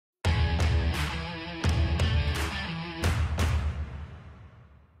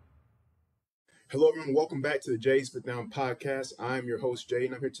Hello, everyone. Welcome back to the Jay's But Down podcast. I'm your host, Jay,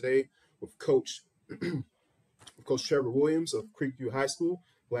 and I'm here today with Coach Trevor Williams of Creekview High School.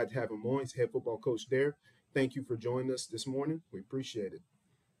 Glad to have him on. He's head football coach there. Thank you for joining us this morning. We appreciate it.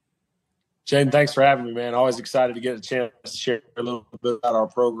 Jaden, thanks for having me, man. Always excited to get a chance to share a little bit about our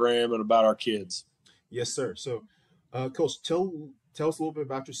program and about our kids. Yes, sir. So, Coach, tell us a little bit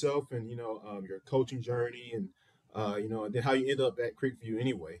about yourself and your coaching journey and and then how you ended up at Creekview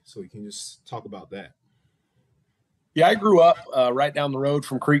anyway. So you can just talk about that. Yeah, I grew up right down the road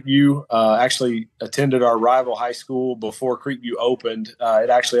from Creekview. Actually attended our rival high school before Creekview opened. It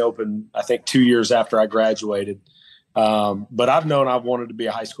actually opened, I think, 2 years after I graduated. But I've known I've wanted to be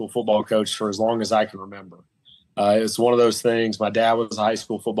a high school football coach for as long as I can remember. It's one of those things. My dad was a high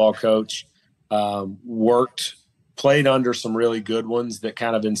school football coach, played under some really good ones that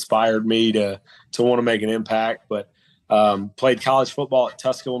kind of inspired me to want to make an impact. But played college football at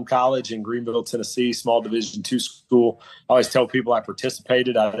Tusculum College in Greenville, Tennessee, small Division II school. I always tell people I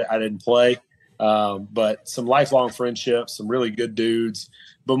participated. I didn't play. But some lifelong friendships, some really good dudes.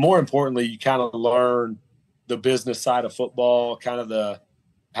 But more importantly, you kind of learn the business side of football, kind of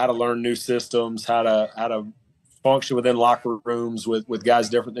how to learn new systems, how to function within locker rooms with guys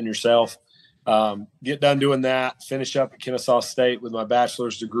different than yourself. Get done doing that, finish up at Kennesaw State with my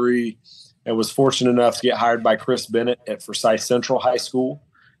bachelor's degree, and was fortunate enough to get hired by Chris Bennett at Forsyth Central High School.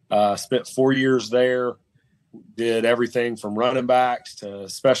 Spent 4 years there, did everything from running backs to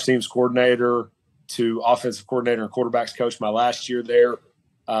special teams coordinator to offensive coordinator and quarterbacks coach my last year there.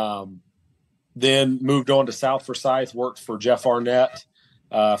 Then moved on to South Forsyth, worked for Jeff Arnett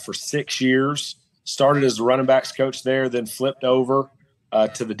for 6 years, started as a running backs coach there, then flipped over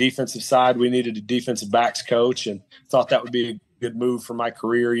to the defensive side. We needed a defensive backs coach and thought that would be a good move for my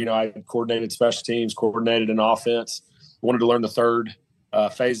career. I coordinated special teams, coordinated an offense, wanted to learn the third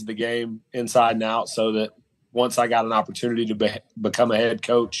phase of the game inside and out so that once I got an opportunity to become a head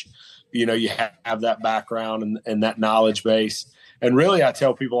coach, you have that background and that knowledge base. And really, I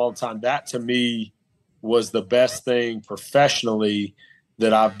tell people all the time, that to me was the best thing professionally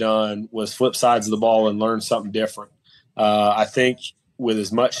that I've done was flip sides of the ball and learn something different. I think with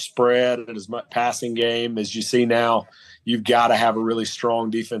as much spread and as much passing game as you see now, you've got to have a really strong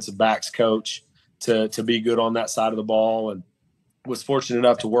defensive backs coach to be good on that side of the ball. And was fortunate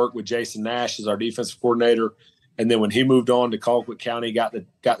enough to work with Jason Nash as our defensive coordinator. And then when he moved on to Colquitt County, got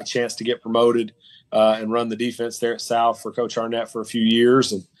the chance to get promoted and run the defense there at South for Coach Arnett for a few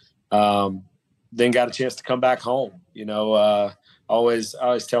years, and then got a chance to come back home. I always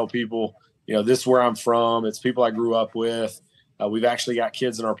tell people, this is where I'm from. It's people I grew up with. We've actually got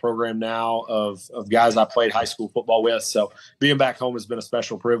kids in our program now of guys I played high school football with. So being back home has been a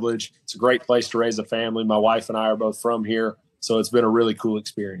special privilege. It's a great place to raise a family. My wife and I are both from here, so it's been a really cool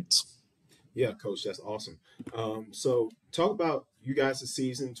experience. Yeah, Coach, that's awesome. So talk about you guys'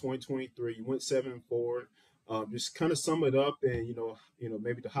 season 2023. You went 7-4. Just kind of sum it up, and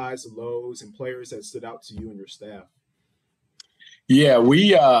maybe the highs and lows and players that stood out to you and your staff. Yeah,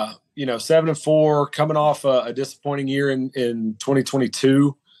 we 7-4, coming off a disappointing year in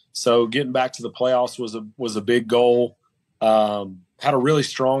 2022. So getting back to the playoffs was a big goal. Had a really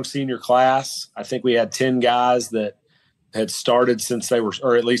strong senior class. I think we had 10 guys that had started since they were,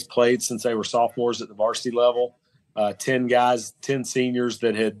 or at least played since they were sophomores at the varsity level. 10 seniors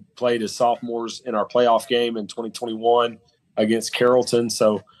that had played as sophomores in our playoff game in 2021 against Carrollton.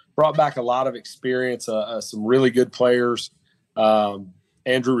 So brought back a lot of experience, some really good players.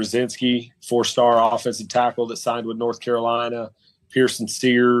 Andrew Rosinski, 4-star offensive tackle that signed with North Carolina. Pearson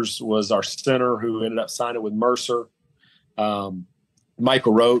Sears was our center who ended up signing with Mercer.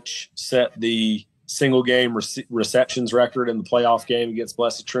 Michael Roach set the single game receptions record in the playoff game against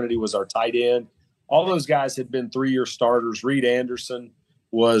Blessed Trinity, was our tight end. All those guys had been 3-year starters. Reed Anderson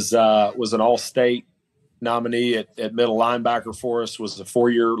was an all-state nominee at middle linebacker for us, was a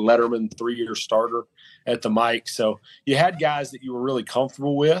 4-year letterman, 3-year starter at the Mike. So you had guys that you were really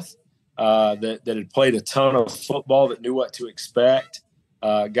comfortable with, that had played a ton of football, that knew what to expect,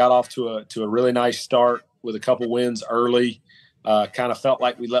 got off to a really nice start with a couple wins early. Kind of felt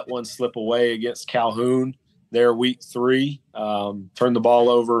like we let one slip away against Calhoun there week 3. Turned the ball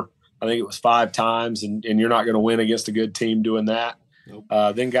over, I think it was 5 times, and you're not going to win against a good team doing that.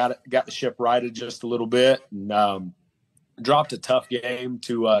 Nope. Then got the ship righted just a little bit, and dropped a tough game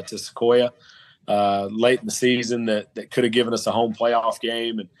to Sequoia late in the season that could have given us a home playoff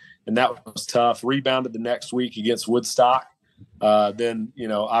game, and that was tough. Rebounded the next week against Woodstock. Then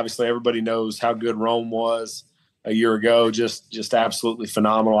obviously everybody knows how good Rome was a year ago, just absolutely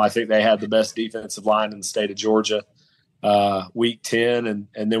phenomenal. I think they had the best defensive line in the state of Georgia. week 10,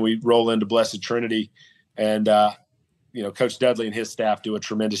 and then we roll into Blessed Trinity. And, Coach Dudley and his staff do a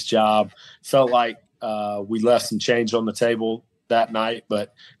tremendous job. Felt like we left some change on the table that night,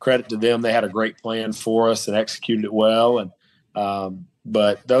 but credit to them. They had a great plan for us and executed it well. And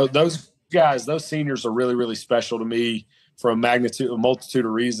but those guys, those seniors are really, really special to me for a multitude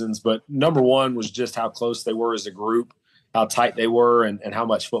of reasons. But number one was just how close they were as a group, how tight they were, and how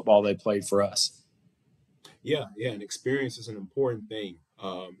much football they played for us. Yeah, and experience is an important thing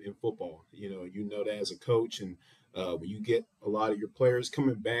in football. You know that as a coach, and when you get a lot of your players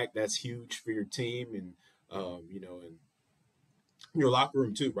coming back, that's huge for your team, and and your locker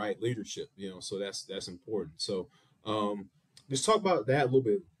room too, right? Leadership, so that's important. So let's talk about that a little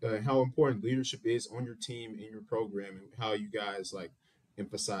bit. How important leadership is on your team, in your program, and how you guys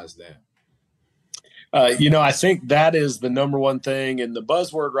emphasize that. I think that is the number one thing. And the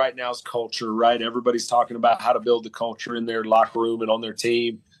buzzword right now is culture, right? Everybody's talking about how to build the culture in their locker room and on their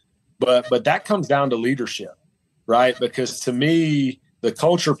team. But that comes down to leadership, right? Because to me, the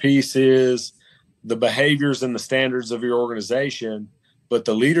culture piece is the behaviors and the standards of your organization. But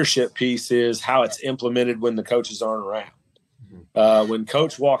the leadership piece is how it's implemented when the coaches aren't around. When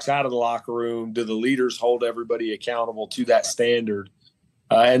coach walks out of the locker room, do the leaders hold everybody accountable to that standard?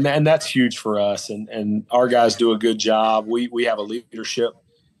 And that's huge for us. And our guys do a good job. We have a leadership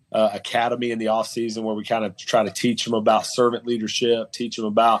academy in the off season where we kind of try to teach them about servant leadership, teach them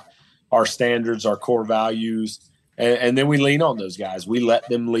about our standards, our core values. And then we lean on those guys. We let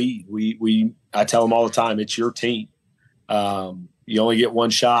them lead. I tell them all the time, it's your team. You only get one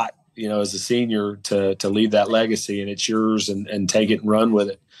shot, as a senior to leave that legacy, and it's yours, and take it and run with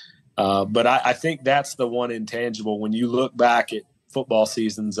it. But I think that's the one intangible when you look back at football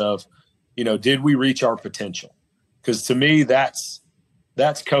seasons of, did we reach our potential? Because to me, that's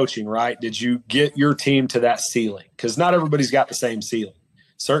coaching, right? Did you get your team to that ceiling? Because not everybody's got the same ceiling.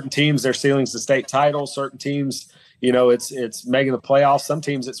 Certain teams, their ceiling's the state title. Certain teams, it's making the playoffs. Some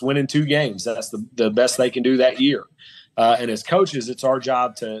teams, it's winning 2 games. That's the best they can do that year. And as coaches, it's our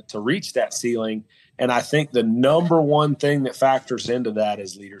job to reach that ceiling. And I think the number one thing that factors into that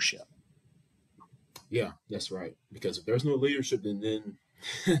is leadership. Yeah, that's right. Because if there's no leadership, then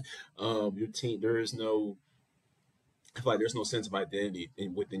your team, there's no sense of identity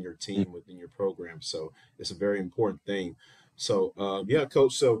within your team, within your program. So it's a very important thing. So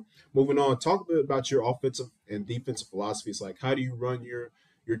Coach. So moving on, talk a bit about your offensive and defensive philosophies. Like, how do you run your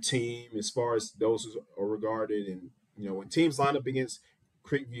team as far as those who are regarded, and when teams line up against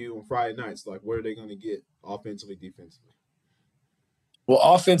Creekview on Friday nights, like what are they going to get offensively, defensively? Well,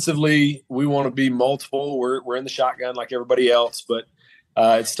 offensively, we want to be multiple. We're in the shotgun like everybody else, but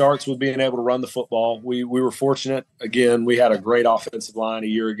it starts with being able to run the football. We were fortunate. Again, we had a great offensive line a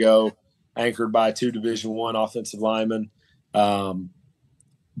year ago, anchored by 2 Division I offensive linemen.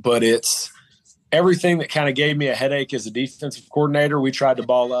 But it's everything that kind of gave me a headache as a defensive coordinator. We tried to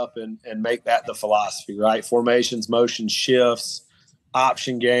ball up and make that the philosophy, right? Formations, motions, shifts,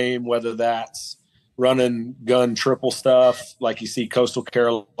 option game, whether that's running gun triple stuff like you see Coastal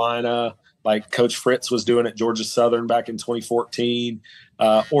Carolina, like Coach Fritz was doing at Georgia Southern back in 2014,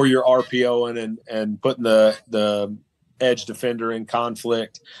 or you're RPOing and putting the edge defender in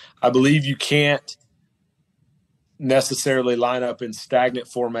conflict. I believe you can't necessarily line up in stagnant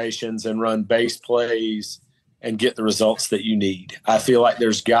formations and run base plays and get the results that you need. I feel like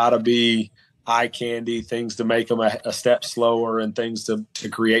there's got to be eye candy, things to make them a step slower, and things to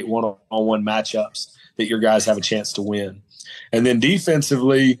create one-on-one matchups that your guys have a chance to win. And then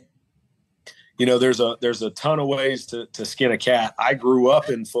defensively, there's a ton of ways to skin a cat. I grew up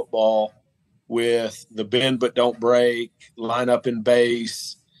in football with the bend but don't break, line up in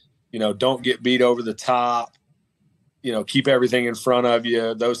base, don't get beat over the top, keep everything in front of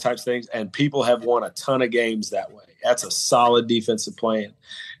you, those types of things. And people have won a ton of games that way. That's a solid defensive plan.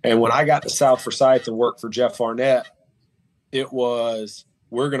 And when I got to South Forsyth and worked for Jeff Arnett, it was,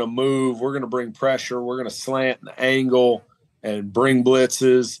 we're going to move, we're going to bring pressure, we're going to slant and angle and bring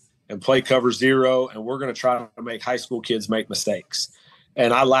blitzes and play cover zero, and we're going to try to make high school kids make mistakes.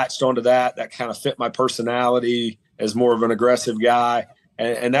 And I latched onto that. That kind of fit my personality as more of an aggressive guy.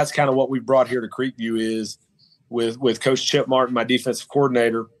 And that's kind of what we brought here to Creekview is with Coach Chip Martin, my defensive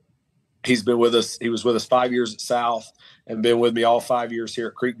coordinator. He's been with us. He was with us 5 years at South and been with me all 5 years here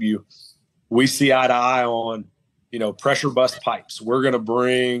at Creekview. We see eye to eye on, pressure bust pipes. We're going to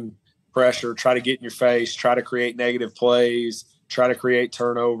bring pressure, try to get in your face, try to create negative plays, try to create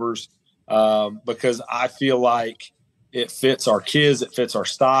turnovers, because I feel like it fits our kids, it fits our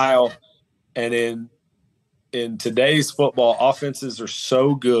style. And in today's football, offenses are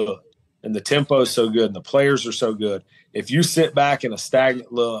so good and the tempo is so good and the players are so good. If you sit back in a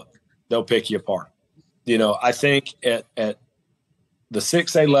stagnant look, they'll pick you apart. I think at the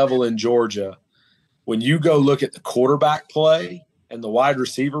 6A level in Georgia, when you go look at the quarterback play and the wide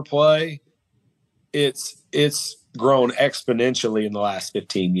receiver play, it's grown exponentially in the last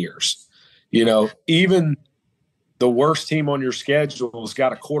 15 years. Even the worst team on your schedule has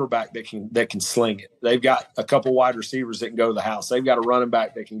got a quarterback that can sling it. They've got a couple wide receivers that can go to the house. They've got a running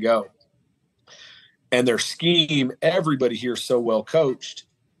back that can go. And their scheme, everybody here is so well coached.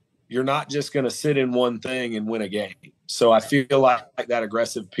 You're not just going to sit in one thing and win a game. So I feel like that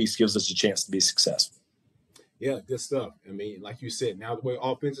aggressive piece gives us a chance to be successful. Yeah, good stuff. I mean, like you said, now the way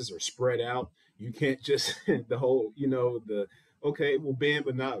offenses are spread out, you can't just the whole, okay, we'll bend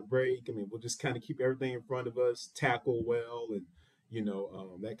but not break. I mean, we'll just kind of keep everything in front of us, tackle well, and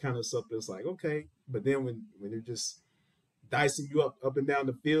that kind of stuff. Is like, okay, but then when they're just dicing you up and down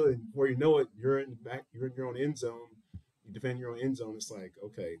the field, and before you know it, you're in the back, you're in your own end zone, you defend your own end zone. It's like,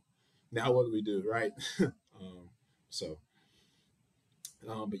 okay, now what do we do, right? So,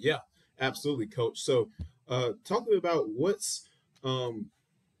 but yeah, absolutely, coach. So, talk to me about what's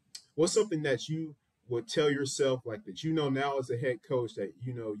something that you would tell yourself, like, that now as a head coach, that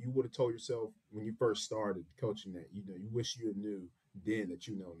you would have told yourself when you first started coaching, that you wish you knew then that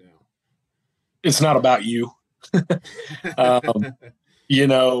now. It's not about you.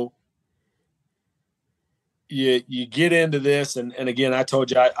 You get into this, and again, I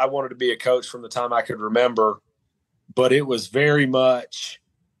told you I wanted to be a coach from the time I could remember, but it was very much,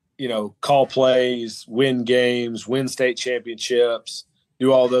 call plays, win games, win state championships,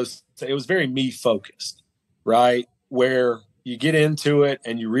 do all those. It was very me focused, right? Where you get into it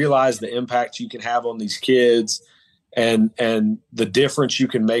and you realize the impact you can have on these kids and the difference you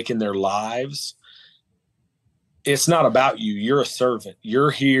can make in their lives. It's not about you. You're a servant.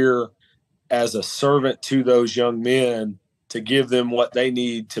 You're here as a servant to those young men to give them what they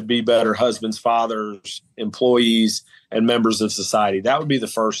need to be better husbands, fathers, employees, and members of society. That would be the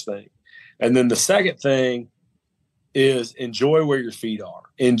first thing. And then the second thing is enjoy where your feet are.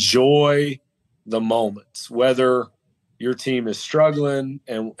 Enjoy the moments, whether your team is struggling,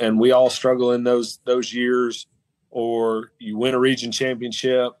 and we all struggle in those years, or you win a region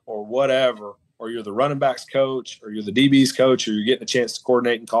championship or whatever, or you're the running backs coach, or you're the DBs coach, or you're getting a chance to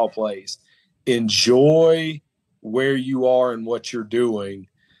coordinate and call plays. Enjoy where you are and what you're doing,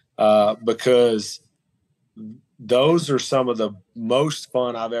 because those are some of the most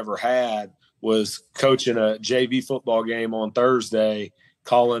fun I've ever had, was coaching a JV football game on Thursday,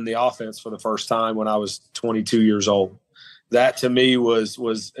 calling the offense for the first time when I was 22 years old. That to me was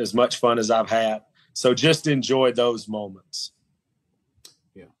as much fun as I've had. So just enjoy those moments.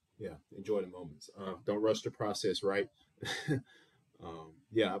 Yeah. Enjoy the moments. Don't rush the process, right?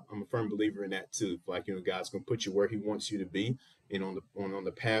 Yeah, I'm a firm believer in that too. Like, God's gonna put you where He wants you to be, and on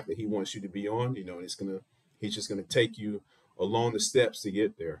the path that He wants you to be on. He's just gonna take you along the steps to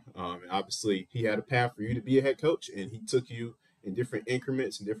get there. And obviously, He had a path for you to be a head coach, and He took you in different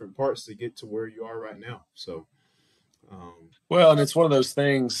increments and different parts to get to where you are right now. So, well, and it's one of those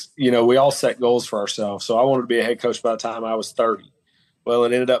things. We all set goals for ourselves. So I wanted to be a head coach by the time I was 30. Well,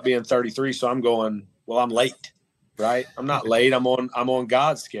 it ended up being 33. So I'm going, well, I'm late. Right? I'm not late. I'm on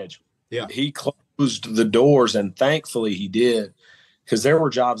God's schedule. Yeah. He closed the doors, and thankfully He did, because there were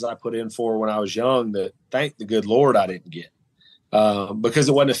jobs I put in for when I was young that, thank the good Lord, I didn't get, because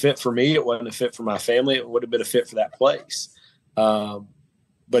it wasn't a fit for me. It wasn't a fit for my family. It would have been a fit for that place.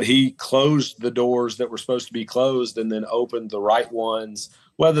 But He closed the doors that were supposed to be closed and then opened the right ones,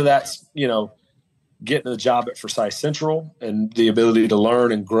 whether that's, getting a job at Forsyth Central and the ability to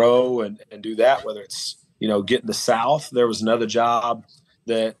learn and grow and do that, whether it's, getting the South. There was another job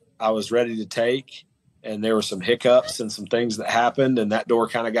that I was ready to take, and there were some hiccups and some things that happened, and that door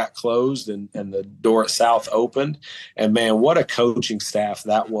kind of got closed, and the door at South opened. And man, what a coaching staff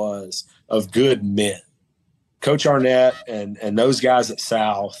that was, of good men. Coach Arnett and those guys at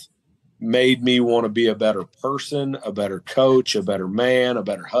South made me want to be a better person, a better coach, a better man, a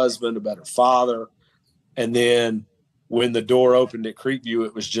better husband, a better father. And then when the door opened at Creekview,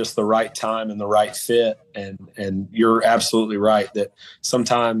 it was just the right time and the right fit. And you're absolutely right that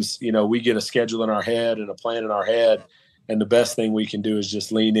sometimes, we get a schedule in our head and a plan in our head, and the best thing we can do is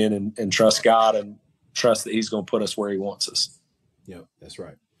just lean in and trust God and trust that He's going to put us where He wants us. Yeah, that's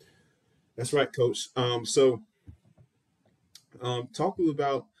right. That's right, Coach. So talk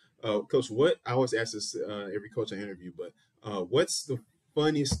about, Coach, what I always ask this every coach I interview, but what's the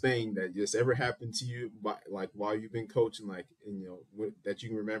funniest thing that just ever happened to you, while you've been coaching, that you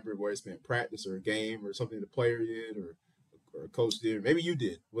can remember, where it's been practice or a game or something the player did, or or coach did. Maybe you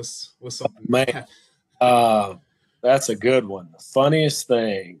did. What's something Man, that happened? that's a good one. The funniest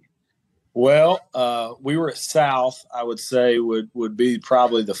thing. Well, we were at South. I would say would be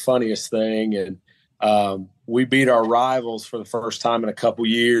probably the funniest thing, and we beat our rivals for the first time in a couple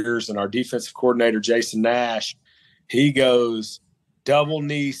years. And our defensive coordinator Jason Nash, he goes double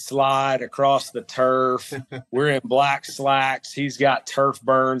knee slide across the turf. We're in black slacks. He's got turf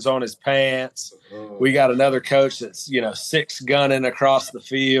burns on his pants. We got another coach that's six gunning across the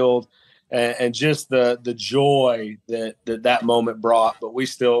field. And just the joy that moment brought, but we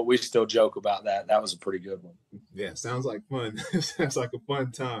still joke about that. That was a pretty good one. Yeah, sounds like fun. Sounds like a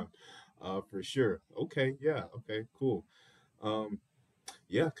fun time, for sure. Okay, yeah, okay, cool. Um,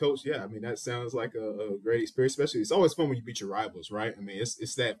 yeah, coach. Yeah, I mean that sounds like a great experience. Especially, it's always fun when you beat your rivals, right? I mean,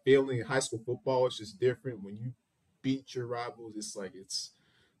 it's that feeling. In high school football, it's just different when you beat your rivals. It's like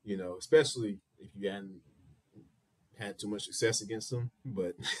especially if you hadn't had too much success against them.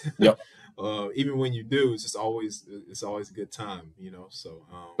 But Yep. even when you do, it's always a good time, So,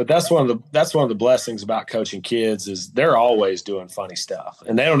 But that's one of the blessings about coaching kids is they're always doing funny stuff,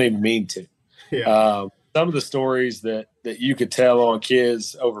 and they don't even mean to. yeah, Some of the stories that you could tell on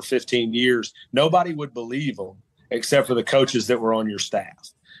kids over 15 years, nobody would believe them except for the coaches that were on your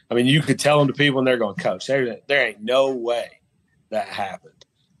staff. I mean, you could tell them to people, and they're going, "Coach, there ain't no way that happened."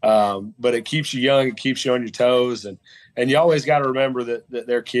 But it keeps you young, it keeps you on your toes, and you always got to remember that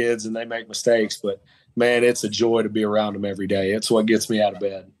they're kids and they make mistakes. But man, it's a joy to be around them every day. It's what gets me out of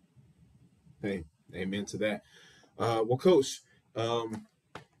bed. hey, amen to that. Well, coach, um,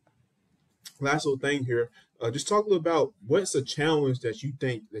 last little thing here. Just talk a little about what's a challenge that you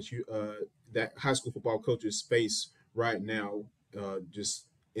think that high school football coaches face right now, just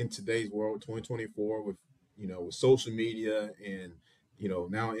in today's world, 2024, with social media and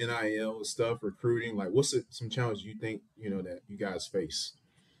now NIL stuff, recruiting. Like, some challenges you think that you guys face?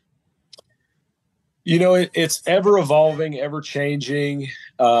 It's ever evolving, ever changing.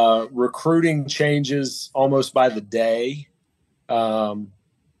 Recruiting changes almost by the day.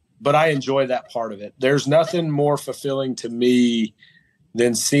 But I enjoy that part of it. There's nothing more fulfilling to me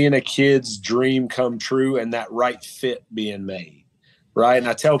than seeing a kid's dream come true and that right fit being made, right? And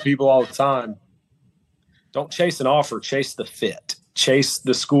I tell people all the time, don't chase an offer, chase the fit. Chase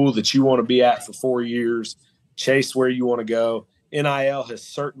the school that you want to be at for 4 years. Chase where you want to go. NIL has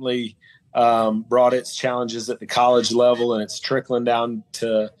certainly brought its challenges at the college level, and it's trickling down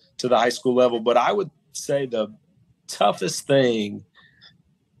to the high school level. But I would say the toughest thing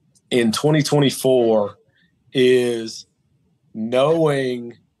in 2024 is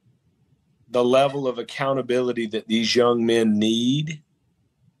knowing the level of accountability that these young men need,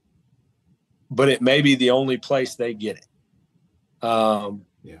 but it may be the only place they get it.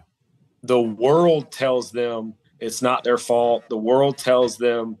 Yeah. The world tells them it's not their fault. The world tells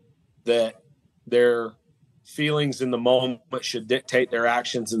them that their feelings in the moment should dictate their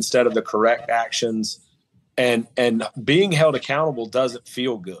actions instead of the correct actions. And being held accountable doesn't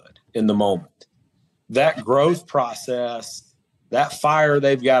feel good in the moment. That growth process, that fire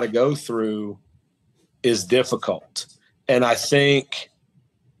they've got to go through is difficult. And I think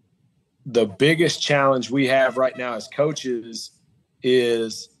the biggest challenge we have right now as coaches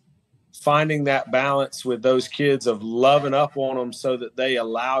is finding that balance with those kids of loving up on them so that they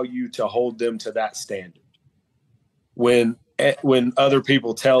allow you to hold them to that standard when other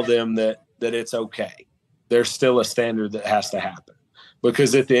people tell them that it's okay. There's still a standard that has to happen,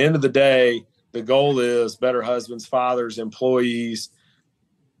 because at the end of the day, the goal is better husbands, fathers, employees.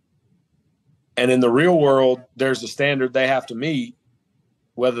 And in the real world, there's a standard they have to meet,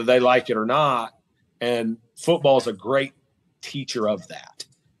 whether they like it or not. And football is a great teacher of that.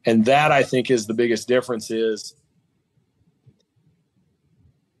 And that, I think, is the biggest difference. Is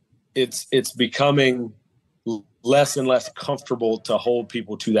it's becoming less and less comfortable to hold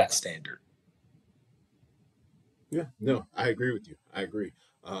people to that standard. Yeah, no, I agree with you. I agree.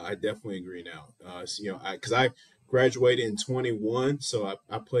 I definitely agree now. Because I graduated in 21, so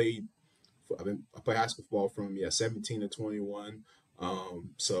I played. I played high school football from 17 to 21.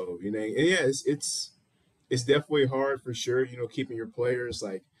 So and yeah, it's definitely hard for sure. Keeping your players,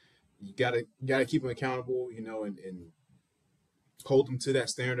 like, you gotta keep them accountable. And hold them to that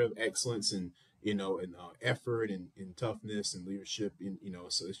standard of excellence and effort and toughness and leadership. And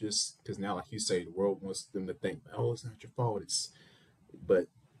so it's just because now, like you say, the world wants them to think, oh, it's not your fault. But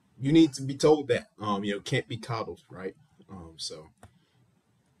you need to be told that can't be coddled, right?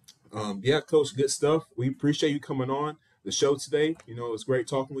 Yeah, coach, good stuff. We appreciate you coming on the show today. It was great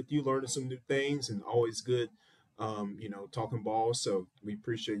talking with you, learning some new things, and always good talking balls. So we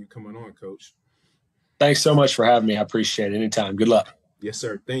appreciate you coming on, coach. Thanks so much for having me. I appreciate it. Anytime. Good luck. Yes,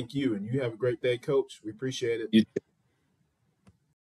 sir. Thank you. And you have a great day, Coach. We appreciate it. You